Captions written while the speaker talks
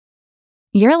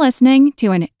You're listening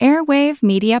to an Airwave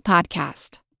Media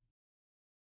Podcast.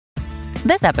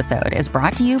 This episode is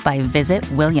brought to you by Visit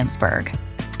Williamsburg.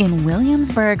 In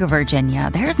Williamsburg, Virginia,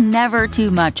 there's never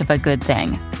too much of a good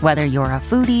thing. Whether you're a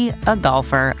foodie, a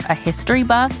golfer, a history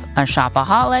buff, a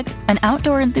shopaholic, an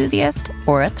outdoor enthusiast,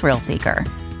 or a thrill seeker,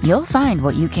 you'll find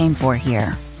what you came for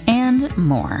here and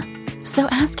more. So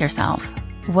ask yourself,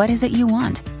 what is it you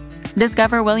want?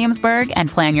 Discover Williamsburg and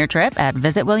plan your trip at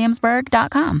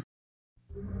visitwilliamsburg.com.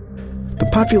 The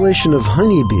population of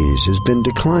honeybees has been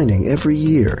declining every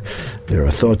year. There are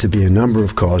thought to be a number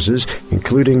of causes,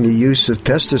 including the use of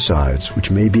pesticides, which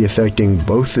may be affecting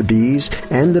both the bees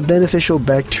and the beneficial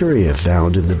bacteria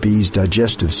found in the bee's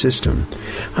digestive system.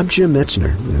 I'm Jim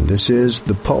Metzner, and this is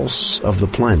The Pulse of the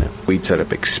Planet. We'd set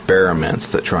up experiments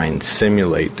that try and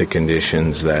simulate the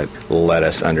conditions that let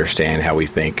us understand how we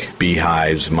think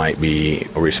beehives might be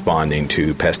responding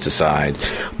to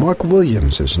pesticides. Mark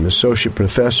Williams is an associate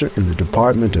professor in the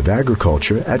Department of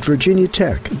Agriculture at Virginia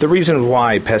Tech. The reason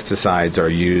why pesticides are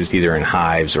used either in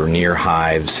hives or near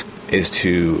hives is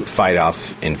to fight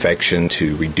off infection,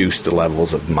 to reduce the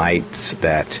levels of mites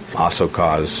that also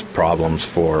cause problems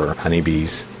for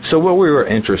honeybees. So what we were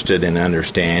interested in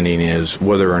understanding is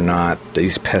whether or not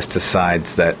these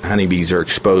pesticides that honeybees are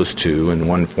exposed to in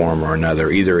one form or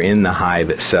another, either in the hive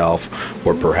itself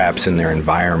or perhaps in their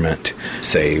environment,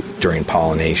 say during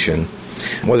pollination,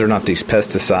 whether or not these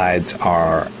pesticides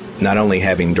are not only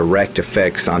having direct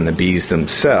effects on the bees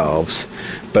themselves,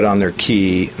 but on their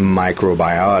key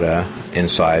microbiota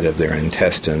inside of their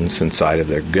intestines, inside of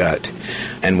their gut,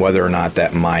 and whether or not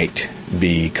that might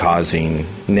be causing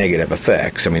negative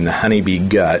effects. I mean, the honeybee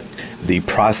gut, the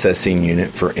processing unit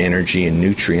for energy and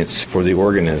nutrients for the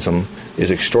organism,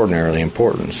 is extraordinarily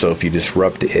important. So if you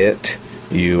disrupt it,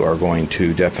 you are going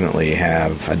to definitely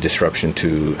have a disruption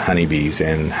to honeybees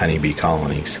and honeybee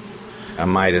colonies. A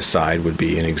miticide would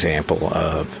be an example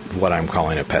of what I'm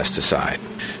calling a pesticide.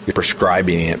 You're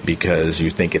prescribing it because you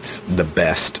think it's the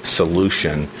best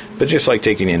solution, but just like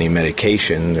taking any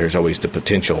medication, there's always the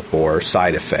potential for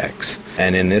side effects.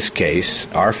 And in this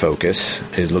case, our focus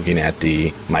is looking at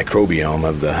the microbiome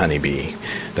of the honeybee,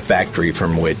 the factory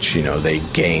from which, they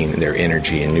gain their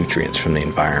energy and nutrients from the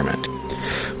environment.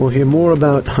 We'll hear more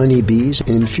about honeybees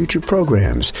in future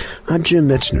programs. I'm Jim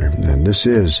Metzner, and this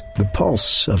is The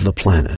Pulse of the Planet.